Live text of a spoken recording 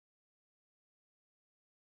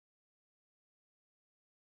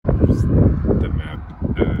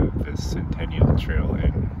Centennial Trail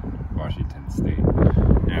in Washington State.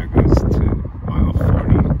 Now it goes to mile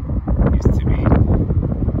 40. Used to be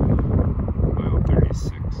mile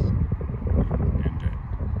 36. And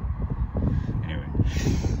anyway.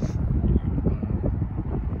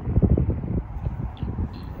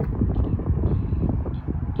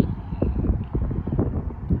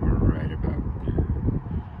 We're right about there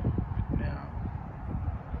now.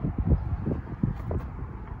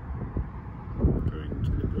 Going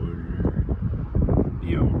to the border.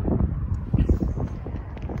 Yo.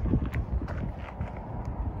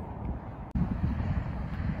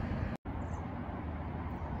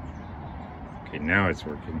 Okay, now it's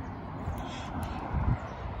working.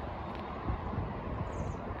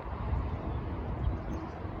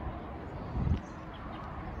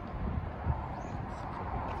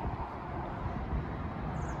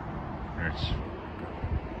 Nice.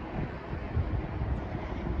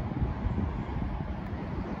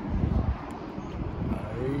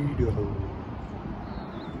 Idaho.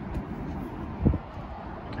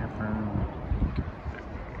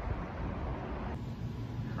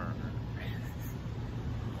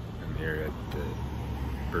 I'm here at the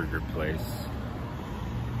burger place.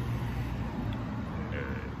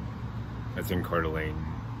 And, that's in Coeur d'Alene,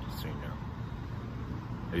 just so you know.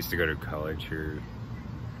 I used to go to college here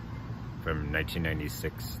from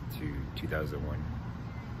 1996 to 2001.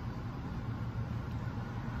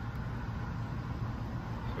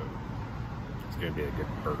 So it's gonna be a good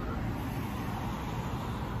burger.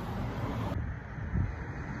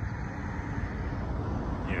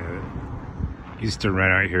 Yeah, I used to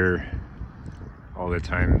run out here all the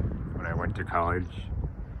time when I went to college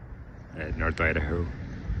at North Idaho.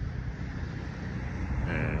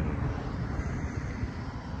 And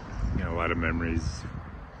you know, a lot of memories.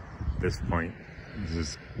 This point, this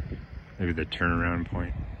is maybe the turnaround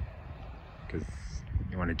point, because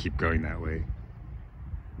you want to keep going that way,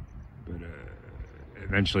 but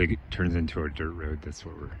eventually it turns into a dirt road. That's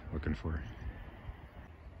what we're looking for.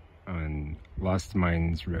 On Lost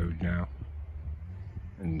Mines Road now,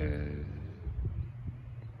 and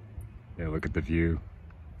yeah, look at the view.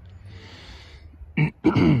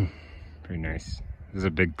 Pretty nice. This is a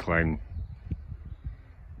big climb,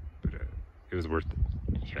 but it was worth it.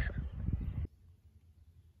 Yeah.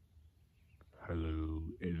 Hello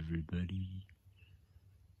everybody.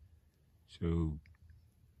 So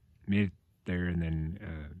made it there, and then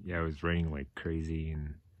yeah, it was raining like crazy,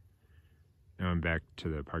 and now I'm back to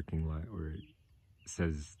the parking lot where it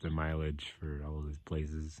says the mileage for all of these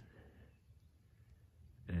places.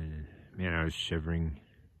 And man, I was shivering.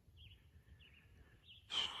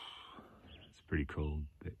 It's pretty cold,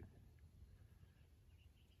 but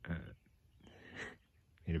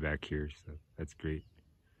made it back here, so that's great.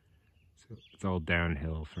 So it's all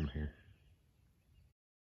downhill from here.